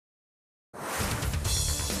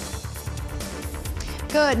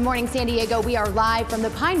Good morning, San Diego. We are live from the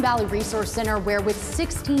Pine Valley Resource Center, where with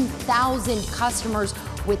 16,000 customers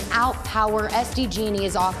without power, SDG&E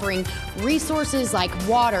is offering resources like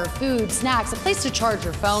water, food, snacks, a place to charge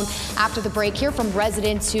your phone. After the break, hear from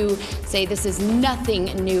residents who say this is nothing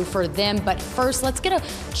new for them. But first, let's get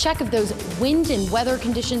a check of those wind and weather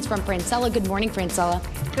conditions from Francella. Good morning, Francella.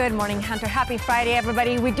 Good morning, Hunter. Happy Friday,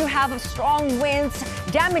 everybody. We do have strong winds,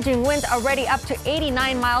 damaging winds already up to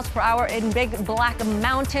 89 miles per hour in Big Black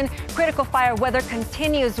Mountain. Critical fire weather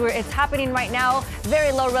continues where it's happening right now.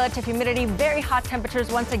 Very low relative humidity, very hot temperatures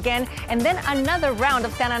once again, and then another round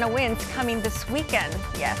of Santa Ana winds coming this weekend.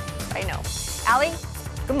 Yes, I know. Allie,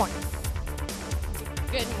 good morning.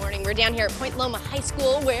 Good morning. We're down here at Point Loma High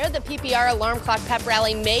School, where the PPR alarm clock pep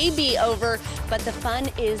rally may be over, but the fun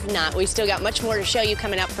is not. We still got much more to show you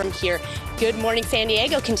coming up from here. Good morning, San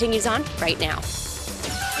Diego continues on right now.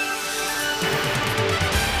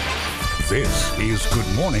 This is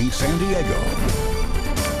Good Morning San Diego.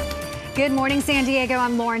 Good morning, San Diego.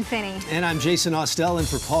 I'm Lauren Finney. And I'm Jason Austell, and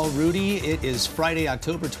for Paul Rudy, it is Friday,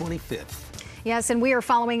 October 25th. Yes, and we are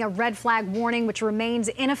following a red flag warning, which remains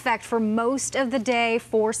in effect for most of the day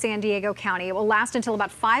for San Diego County. It will last until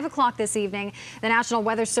about 5 o'clock this evening. The National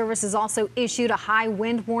Weather Service has also issued a high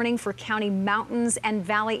wind warning for county mountains and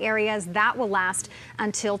valley areas. That will last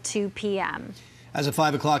until 2 p.m. As of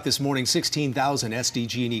 5 o'clock this morning, 16,000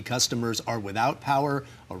 SDG&E customers are without power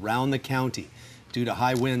around the county. Due to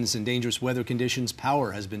high winds and dangerous weather conditions,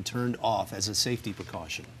 power has been turned off as a safety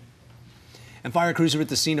precaution. And fire crews are at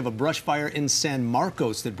the scene of a brush fire in San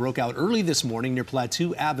Marcos that broke out early this morning near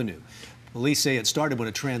Plateau Avenue. Police say it started when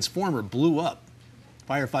a transformer blew up.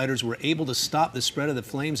 Firefighters were able to stop the spread of the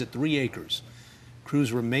flames at 3 acres.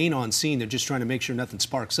 Crews remain on scene. They're just trying to make sure nothing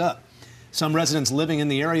sparks up. Some residents living in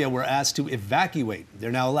the area were asked to evacuate.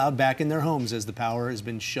 They're now allowed back in their homes as the power has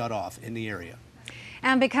been shut off in the area.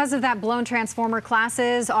 And because of that, blown transformer,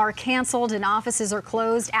 classes are canceled and offices are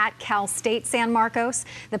closed at Cal State San Marcos.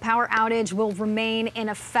 The power outage will remain in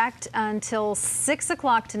effect until 6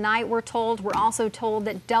 o'clock tonight, we're told. We're also told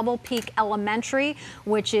that Double Peak Elementary,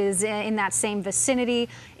 which is in that same vicinity,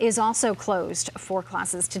 is also closed for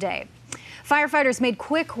classes today. Firefighters made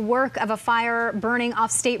quick work of a fire burning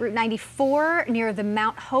off State Route 94 near the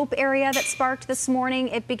Mount Hope area that sparked this morning.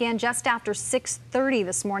 It began just after 6:30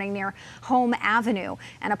 this morning near Home Avenue.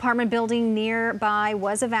 An apartment building nearby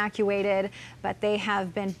was evacuated, but they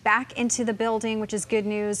have been back into the building, which is good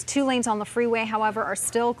news. 2 lanes on the freeway, however, are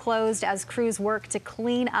still closed as crews work to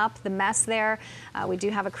clean up the mess there. We do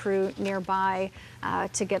have a crew nearby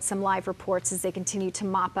to get some live reports as they continue to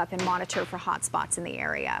mop up and monitor for hot spots in the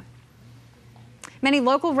area. Many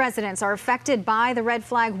local residents are affected by the red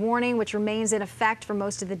flag warning, which remains in effect for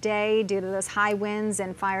most of the day due to those high winds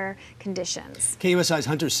and fire conditions. KUSI's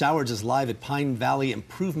Hunter Sowards is live at Pine Valley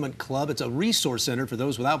Improvement Club. It's a resource center for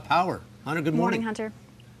those without power. Hunter, good morning. Morning, Hunter.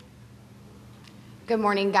 Good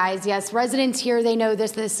morning, guys. Yes, residents here, they know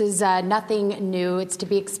this is nothing new. It's to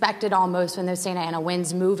be expected almost when those Santa Ana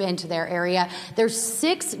winds move into their area. There's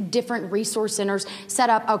 6 different resource centers set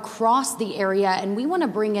up across the area, and we want to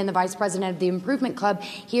bring in the vice president of the Improvement Club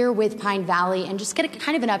here with Pine Valley and just get a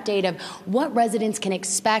kind of an update of what residents can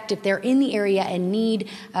expect if they're in the area and need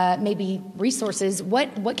maybe resources.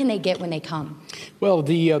 What can they get when they come? Well,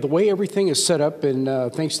 the way everything is set up,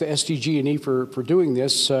 and thanks to SDG&E for doing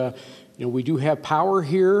this, we do have power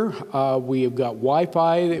here. We have got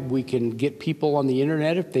Wi-Fi. We can get people on the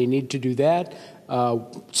internet if they need to do that.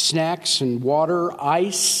 Snacks and water,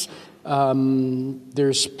 ice.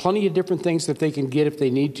 There's plenty of different things that they can get if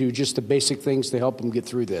they need to, just the basic things to help them get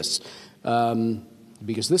through this.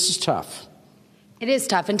 Because this is tough. It is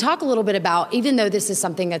tough. And talk a little bit about, even though this is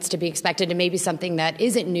something that's to be expected and maybe something that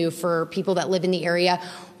isn't new for people that live in the area,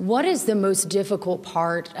 what is the most difficult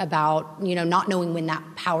part about, not knowing when that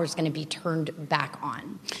power is going to be turned back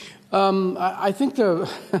on? I think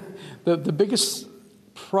the biggest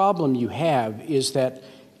problem you have is that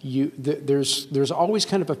there's always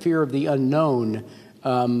kind of a fear of the unknown.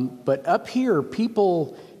 But up here,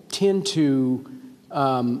 people tend to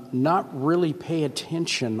not really pay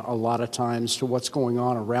attention a lot of times to what's going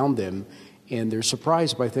on around them, and they're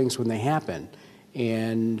surprised by things when they happen.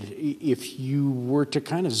 And if you were to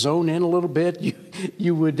kind of zone in a little bit,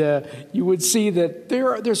 you would see that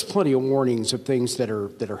there's plenty of warnings of things that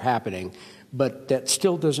are happening, but that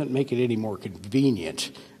still doesn't make it any more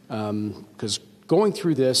convenient. Because going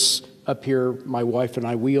through this up here, my wife and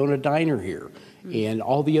I, we own a diner here. And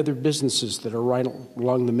all the other businesses that are right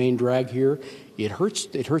along the main drag here, it hurts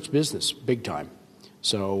business big time.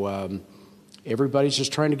 So everybody's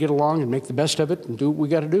just trying to get along and make the best of it and do what we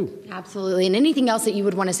got to do. Absolutely. And anything else that you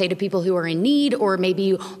would want to say to people who are in need or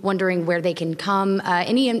maybe wondering where they can come,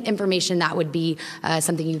 any information that would be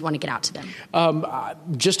something you'd want to get out to them?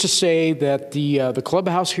 Just to say that the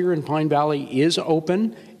clubhouse here in Pine Valley is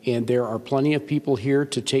open, and there are plenty of people here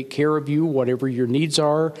to take care of you, whatever your needs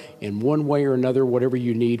are, and one way or another, whatever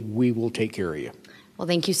you need, we will take care of you. Well,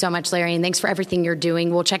 thank you so much, Larry, and thanks for everything you're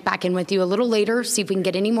doing. We'll check back in with you a little later, see if we can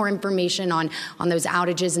get any more information on those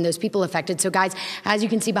outages and those people affected. So, guys, as you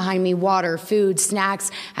can see behind me, water, food, snacks.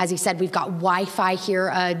 As he said, we've got Wi-Fi here,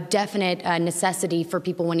 a definite necessity for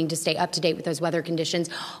people wanting to stay up to date with those weather conditions.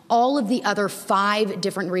 All of the other 5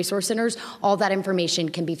 different resource centers, all that information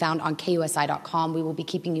can be found on KUSI.com. We will be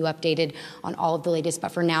keeping you updated on all of the latest. But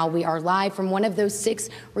for now, we are live from one of those 6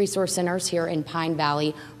 resource centers here in Pine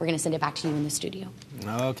Valley. We're going to send it back to you in the studio.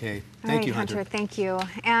 Okay. Thank you, Hunter. Thank you.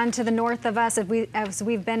 And to the north of us, as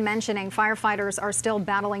we've been mentioning, firefighters are still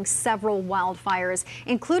battling several wildfires,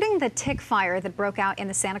 including the tick fire that broke out in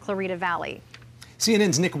the Santa Clarita Valley.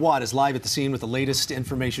 CNN's Nick Watt is live at the scene with the latest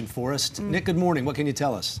information for us. Nick, good morning. What can you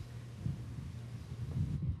tell us?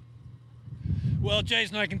 Well,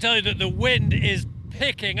 Jason, I can tell you that the wind is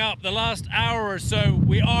picking up. The last hour or so,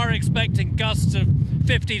 we are expecting gusts of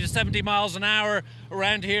 50 to 70 miles an hour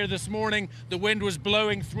around here this morning. The wind was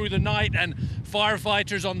blowing through the night, and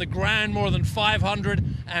firefighters on the ground, more than 500,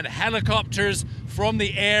 and helicopters from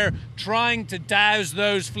the air trying to douse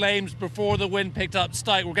those flames before the wind picked up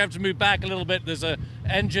steam. We're going to have to move back a little bit. There's an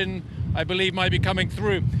engine, I believe, might be coming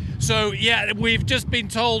through. So, yeah, we've just been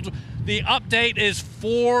told the update is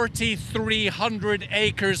 4,300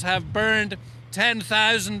 acres have burned,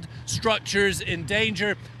 10,000 structures in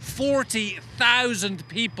danger, 40,000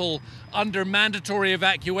 people under mandatory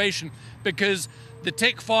evacuation because the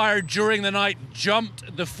tick fire during the night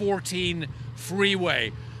jumped the 14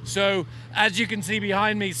 freeway. So as you can see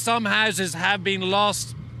behind me, some houses have been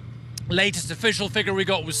lost. Latest official figure we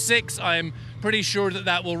got was 6. I'm pretty sure that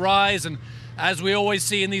that will rise. And as we always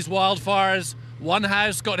see in these wildfires, one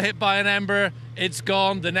house got hit by an ember, it's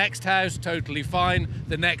gone. The next house, totally fine.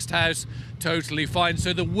 The next house, totally fine.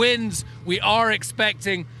 So the winds, we are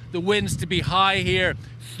expecting the winds to be high here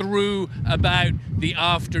through about the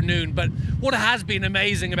afternoon. But what has been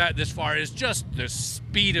amazing about this fire is just the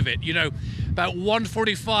speed of it. You know, about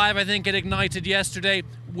 1:45, I think it ignited yesterday.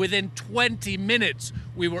 Within 20 minutes,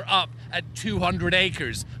 we were up at 200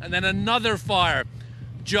 acres. And then another fire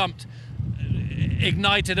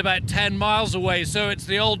ignited about 10 miles away. So it's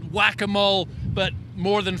the old whack-a-mole, but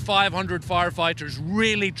more than 500 firefighters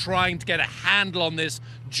really trying to get a handle on this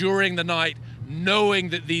during the night, knowing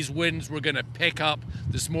that these winds were going to pick up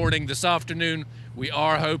this morning, this afternoon. We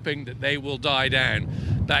are hoping that they will die down.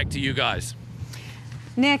 Back to you guys.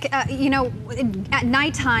 Nick, you know, at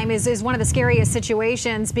nighttime is one of the scariest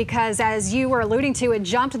situations because, as you were alluding to, it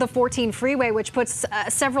jumped the 14 freeway, which puts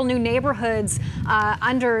several new neighborhoods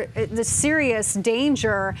under the serious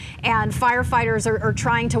danger, and firefighters are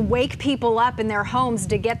trying to wake people up in their homes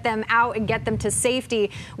to get them out and get them to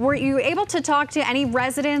safety. Were you able to talk to any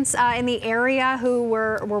residents in the area who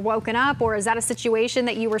were woken up, or is that a situation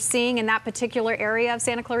that you were seeing in that particular area of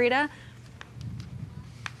Santa Clarita?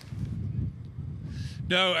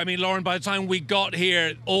 No, I mean, Lauren, by the time we got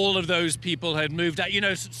here, all of those people had moved out. You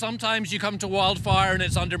know, sometimes you come to wildfire and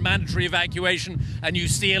it's under mandatory evacuation and you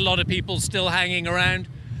see a lot of people still hanging around.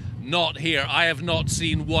 Not here. I have not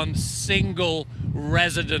seen one single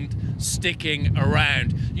resident sticking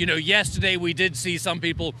around. You know, yesterday we did see some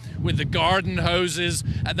people with the garden hoses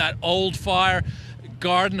at that old fire,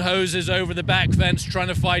 garden hoses over the back fence trying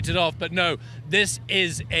to fight it off. But no, this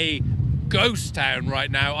is a ghost town right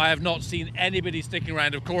now. I have not seen anybody sticking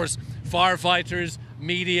around. Of course, firefighters,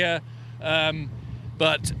 media,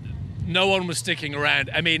 but no one was sticking around.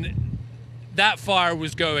 I mean, that fire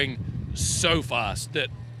was going so fast that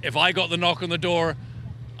if I got the knock on the door,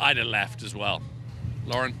 I'd have left as well.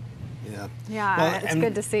 Lauren? Yeah, well, it's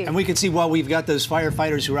good to see. And we can see while we've got those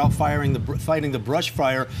firefighters who are out fighting the brush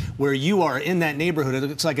fire, where you are in that neighborhood, it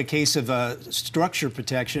looks like a case of structure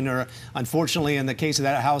protection, or unfortunately in the case of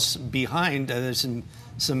that house behind, there's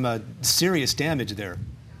some serious damage there.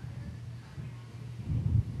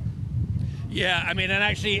 Yeah, I mean, and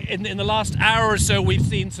actually in the last hour or so, we've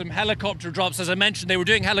seen some helicopter drops. As I mentioned, they were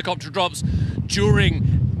doing helicopter drops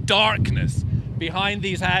during darkness behind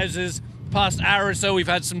these houses. Past hour or so, we've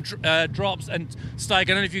had some drops, and Steig, I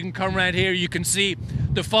don't know if you can come around here, you can see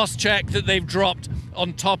the Phos-Chek that they've dropped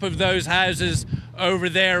on top of those houses over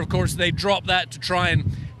there. Of course, they dropped that to try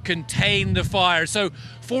and contain the fire. So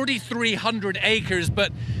 4,300 acres,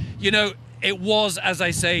 but, you know, it was, as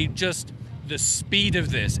I say, just the speed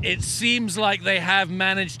of this. It seems like they have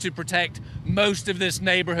managed to protect most of this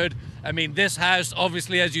neighborhood. I mean, this house,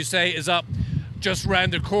 obviously, as you say, is up just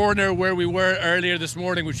round the corner where we were earlier this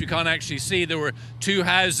morning, which you can't actually see. There were 2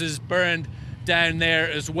 houses burned down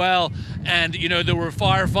there as well. And, you know, there were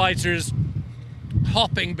firefighters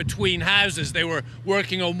hopping between houses. They were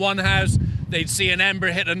working on one house, they'd see an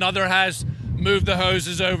ember hit another house, move the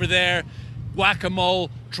hoses over there, whack-a-mole,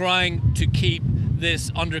 trying to keep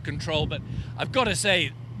this under control. But I've got to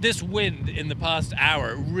say, this wind in the past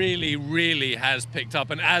hour really has picked up.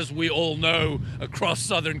 And as we all know, across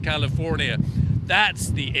Southern California, that's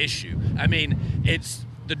the issue. I mean, it's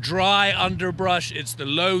the dry underbrush, it's the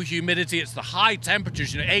low humidity, it's the high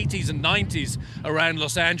temperatures, you know, 80s and 90s around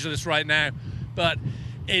Los Angeles right now. But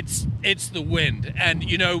it's the wind. And,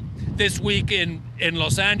 you know, this week in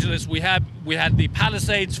Los Angeles, we had the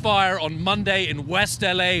Palisades fire on Monday in West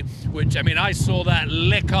LA, which, I mean, I saw that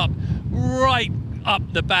lick up right up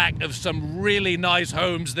the back of some really nice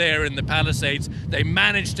homes there in the Palisades. They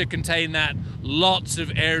managed to contain that, lots of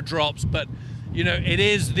airdrops, but, you know, it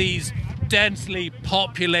is these densely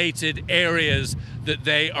populated areas that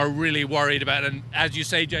they are really worried about. And as you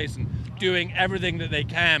say, Jason, doing everything that they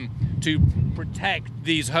can to protect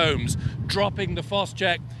these homes, dropping the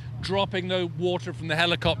Phosgec, dropping the water from the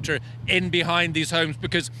helicopter in behind these homes,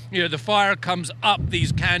 because, you know, the fire comes up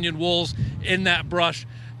these canyon walls in that brush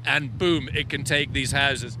and boom, it can take these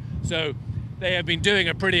houses. So they have been doing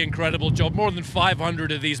a pretty incredible job. More than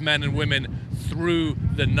 500 of these men and women through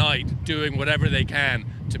the night doing whatever they can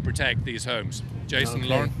to protect these homes. Jason,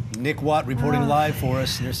 Lauren. Nick Watt reporting live for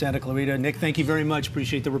us near Santa Clarita. Nick, thank you very much.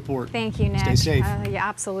 Appreciate the report. Thank you, Nick. Stay safe. Yeah,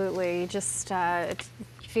 absolutely. Just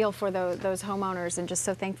feel for those homeowners, and just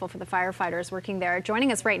so thankful for the firefighters working there.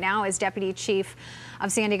 Joining us right now is Deputy Chief of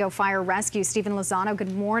San Diego Fire Rescue, Stephen Lozano.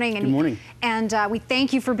 Good morning. Good morning. And we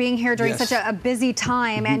thank you for being here during such a busy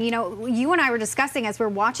time. And, you know, you and I were discussing as we're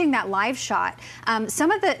watching that live shot,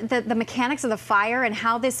 some of the mechanics of the fire and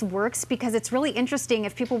how this works, because it's really interesting.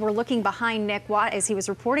 If people were looking behind Nick Watt as he was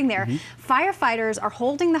reporting there, firefighters are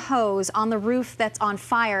holding the hose on the roof that's on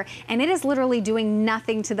fire, and it is literally doing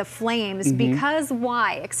nothing to the flames. Because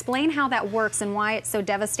why? Explain how that works and why it's so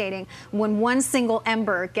devastating when one single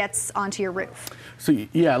ember gets onto your roof. So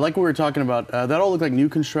yeah, like we were talking about, that all looked like new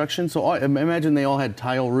construction. So I imagine they all had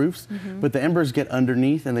tile roofs, but the embers get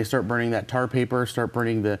underneath and they start burning that tar paper,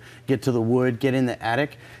 get to the wood, get in the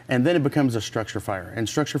attic, and then it becomes a structure fire. And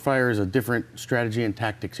structure fire is a different strategy and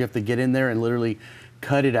tactics. You have to get in there and literally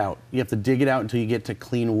cut it out. You have to dig it out until you get to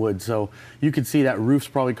clean wood. So you can see that roof's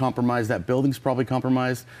probably compromised, that building's probably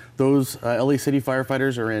compromised. Those LA City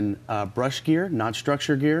firefighters are in brush gear, not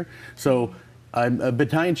structure gear. So a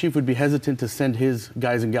battalion chief would be hesitant to send his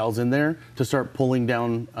guys and gals in there to start pulling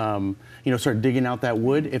down, start digging out that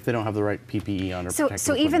wood if they don't have the right PPE on or protective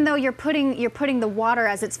So even though you're putting the water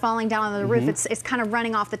as it's falling down on the roof, it's kind of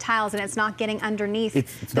running off the tiles and it's not getting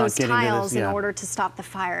underneath those tiles in order to stop the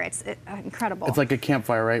fire. It's incredible. It's like a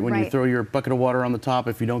campfire, right? When you throw your bucket of water on the top,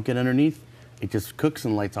 if you don't get underneath, it just cooks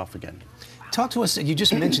and lights off again. Talk to us, you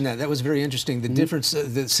just mentioned that. That was very interesting. The difference,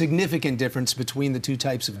 the significant difference between the two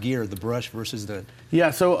types of gear, the brush versus the...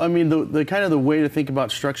 Yeah, so I mean, the kind of the way to think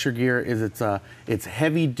about structure gear is it's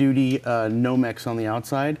heavy duty Nomex on the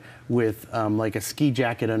outside with like a ski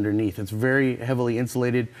jacket underneath. It's very heavily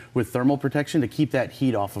insulated with thermal protection to keep that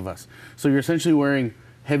heat off of us. So you're essentially wearing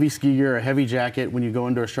heavy ski gear, a heavy jacket when you go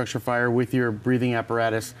into a structure fire with your breathing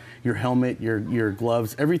apparatus, your helmet, your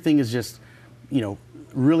gloves. Everything is just,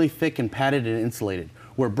 really thick and padded and insulated.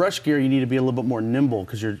 Where brush gear, you need to be a little bit more nimble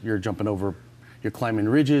because you're jumping over, you're climbing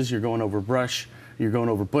ridges, you're going over brush, you're going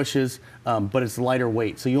over bushes, but it's lighter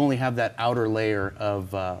weight. So you only have that outer layer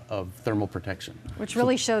of thermal protection. Which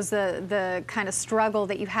really shows the kind of struggle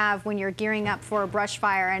that you have when you're gearing up for a brush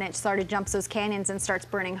fire and it sort of jumps those canyons and starts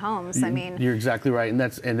burning homes. I mean, you're exactly right,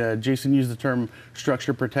 and Jason used the term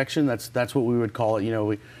structure protection. That's what we would call it.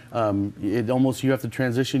 You have to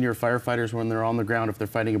transition your firefighters when they're on the ground. If they're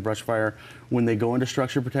fighting a brush fire, when they go into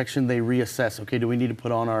structure protection, they reassess. Okay, do we need to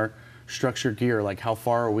put on our structure gear? Like, how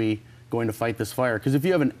far are we going to fight this fire? Because if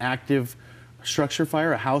you have an active structure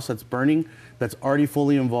fire, a house that's burning, that's already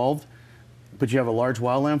fully involved, but you have a large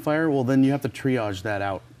wildland fire, well, then you have to triage that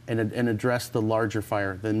out and address the larger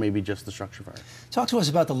fire than maybe just the structure fire. Talk to us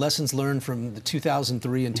about the lessons learned from the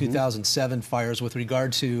 2003 and 2007 fires with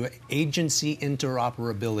regard to agency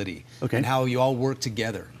interoperability and how you all work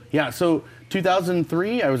together. Yeah, so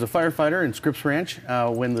 2003, I was a firefighter in Scripps Ranch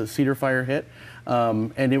when the Cedar fire hit,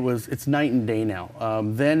 and it's night and day now.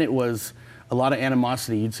 Then it was a lot of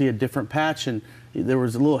animosity. You'd see a different patch and there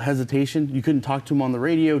was a little hesitation. You couldn't talk to them on the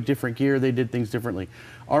radio, different gear, they did things differently.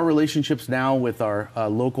 Our relationships now with our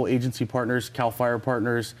local agency partners, CAL FIRE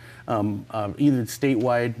partners, even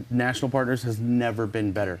statewide, national partners, has never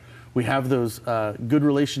been better. We have those good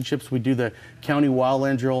relationships. We do the county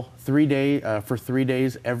wildland drill for 3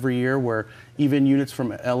 days every year, where even units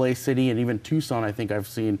from LA City and even Tucson, I think I've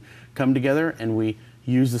seen, come together, and we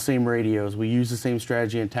use the same radios. We use the same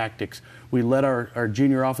strategy and tactics. We let our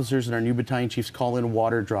junior officers and our new battalion chiefs call in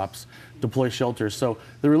water drops, deploy shelters. So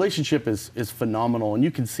the relationship is phenomenal, and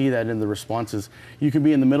you can see that in the responses. You can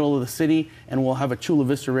be in the middle of the city and we'll have a Chula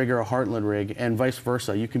Vista rig or a Heartland rig, and vice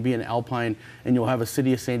versa. You can be in Alpine and you'll have a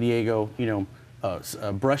City of San Diego,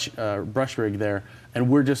 a brush rig there.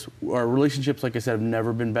 And our relationships, like I said, have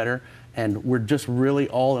never been better. And we're just really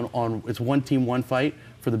all on, it's one team, one fight,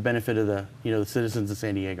 for the benefit of the citizens of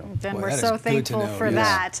San Diego. And we're so thankful for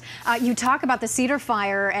that. You talk about the Cedar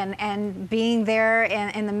Fire and being there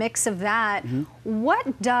in the mix of that.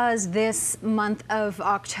 What does this month of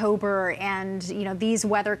October and these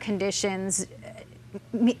weather conditions,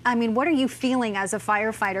 I mean, what are you feeling as a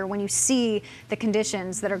firefighter when you see the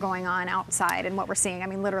conditions that are going on outside and what we're seeing? I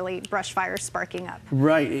mean, literally brush fires sparking up.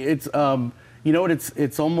 Right. It's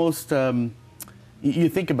it's almost. You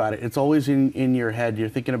think about it, it's always in your head. You're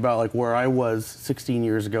thinking about like where I was 16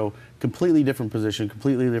 years ago, completely different position,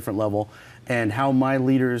 completely different level, and how my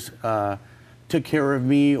leaders took care of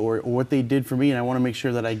me or what they did for me, and I want to make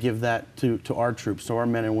sure that I give that to our troops, to our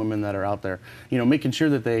men and women that are out there. Making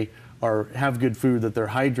sure that they have good food, that they're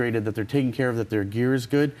hydrated, that they're taken care of, that their gear is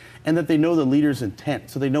good, and that they know the leader's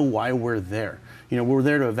intent, so they know why we're there. We're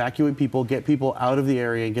there to evacuate people, get people out of the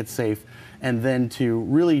area and get safe, and then to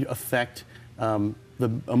really affect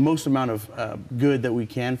the most amount of good that we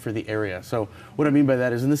can for the area. So what I mean by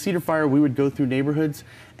that is in the Cedar Fire, we would go through neighborhoods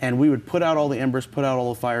and we would put out all the embers, put out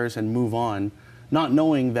all the fires and move on, not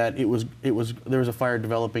knowing that there was a fire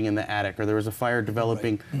developing in the attic or there was a fire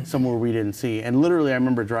developing somewhere we didn't see. And literally I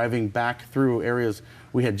remember driving back through areas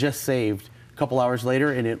we had just saved a couple hours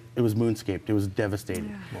later, and it was moonscaped. It was devastating.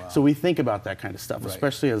 Yeah. Wow. So we think about that kind of stuff,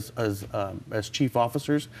 especially as chief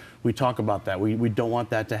officers. We talk about that. We don't want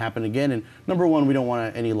that to happen again. And number one, we don't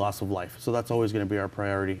want any loss of life. So that's always going to be our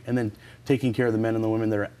priority. And then taking care of the men and the women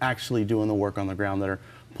that are actually doing the work on the ground, that are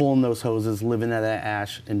pulling those hoses, living out that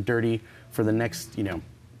ash and dirty for the next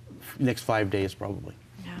 5 days probably.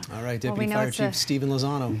 All right, Deputy Fire Chief Stephen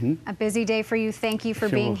Lozano. A busy day for you. Thank you for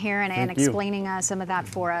being here and explaining some of that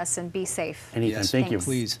for us, and be safe. Anytime. Yes, thank you.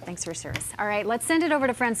 Please. Thanks for your service. All right, let's send it over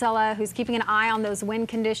to Francella, who's keeping an eye on those wind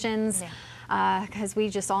conditions, because we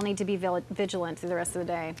just all need to be vigilant through the rest of the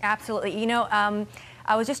day. Absolutely.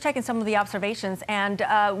 I was just checking some of the observations, and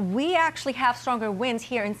we actually have stronger winds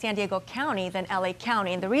here in San Diego County than LA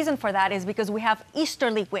County. And the reason for that is because we have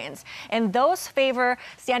easterly winds, and those favor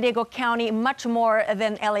San Diego County much more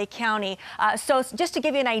than LA County. So just to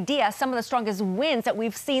give you an idea, some of the strongest winds that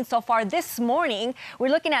we've seen so far this morning, we're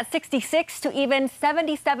looking at 66 to even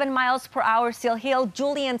 77 miles per hour, Seal Hill,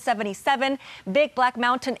 Julian 77, Big Black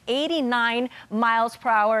Mountain 89 miles per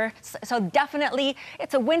hour. So definitely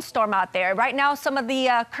it's a windstorm out there. Right now, some of the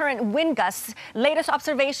current wind gusts, latest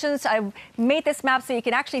observations, I've made this map so you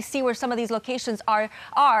can actually see where some of these locations are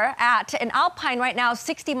at. In Alpine right now,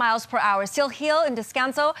 60 miles per hour. Seal Hill in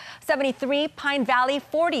Descanso, 73. Pine Valley,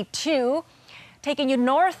 42. Taking you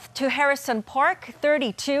north to Harrison Park,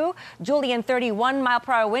 32. Julian, 31 mile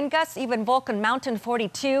per hour wind gusts. Even Vulcan Mountain,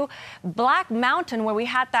 42. Black Mountain, where we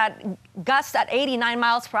had that gust at 89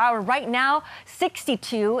 miles per hour, right now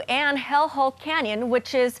 62. And Hellhole Canyon,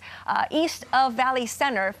 which is east of Valley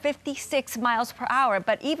Center, 56 miles per hour.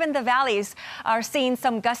 But even the valleys are seeing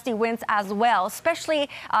some gusty winds as well, especially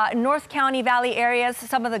North County Valley areas.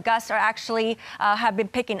 Some of the gusts are actually have been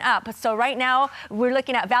picking up. So right now we're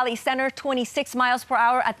looking at Valley Center, 26 miles per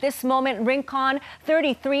hour at this moment. Rincon,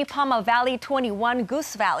 33. Palma Valley, 21.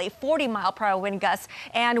 Goose Valley, 40 mile per hour wind gusts.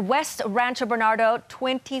 And West Rancho Bernardo,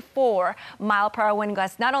 24 mile per hour wind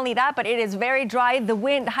gusts. Not only that, but it is very dry. The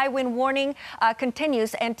high wind warning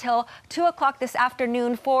continues until 2 o'clock this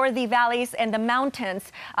afternoon for the valleys and the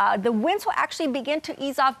mountains. The winds will actually begin to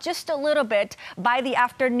ease off just a little bit by the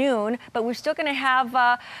afternoon, but we're still going to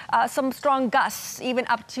have some strong gusts, even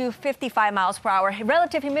up to 55 miles per hour.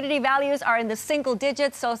 Relative humidity values are in the single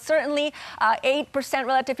digits. So certainly 8%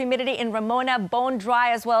 relative humidity in Ramona, bone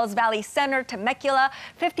dry, as well as Valley Center, Temecula,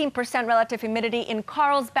 15% relative humidity in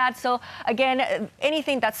Carlsbad. So again,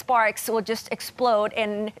 anything that sparks will just explode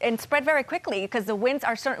and spread very quickly because the winds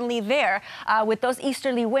are certainly there with those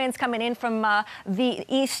easterly winds coming in from the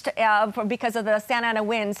east because of the Santa Ana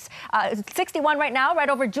winds. 61 right now, right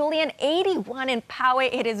over Julian, 81 in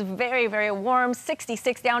Poway. It is very, very warm.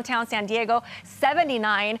 66 downtown San Diego,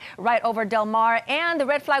 79 right over Del Mar. And the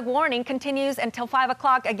red flag warning continues until 5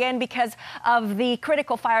 o'clock again because of the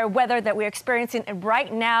critical fire weather that we're experiencing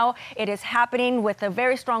right now. It is happening with the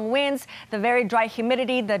very strong winds, the very dry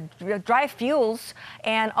humidity, the dry fuels,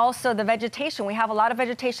 and also the vegetation. We have a lot of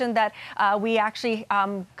vegetation that we actually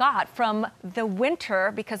got from the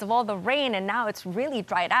winter because of all the rain, and now it's really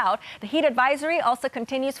dried out. The heat advisory also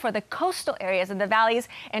continues for the coastal areas in the valleys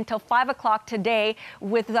until 5 o'clock today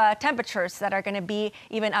with temperatures that are going to be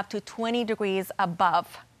even up to 20 degrees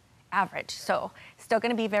above average. So still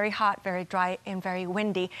going to be very hot, very dry, and very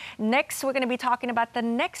windy. Next, we're going to be talking about the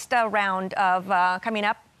next round of coming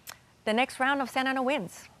up, the next round of Santa Ana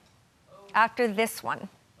winds after this one.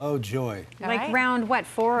 Oh, joy. Like round what,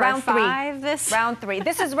 4 round or 5? Round 3.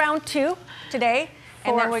 This is round 2 today.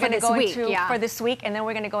 And then we're going to go into for this week, and then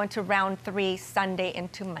we're going to go into round 3 Sunday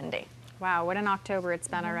into Monday. Wow, what an October it's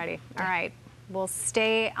been already. All right, we'll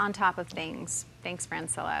stay on top of things. Thanks,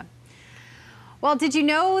 Francilla. Well, did you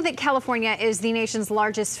know that California is the nation's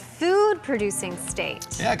largest food-producing state?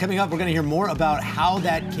 Yeah, coming up, we're going to hear more about how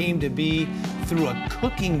that came to be through a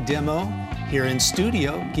cooking demo here in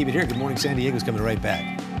studio. Keep it here. Good Morning San Diego's coming right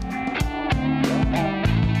back.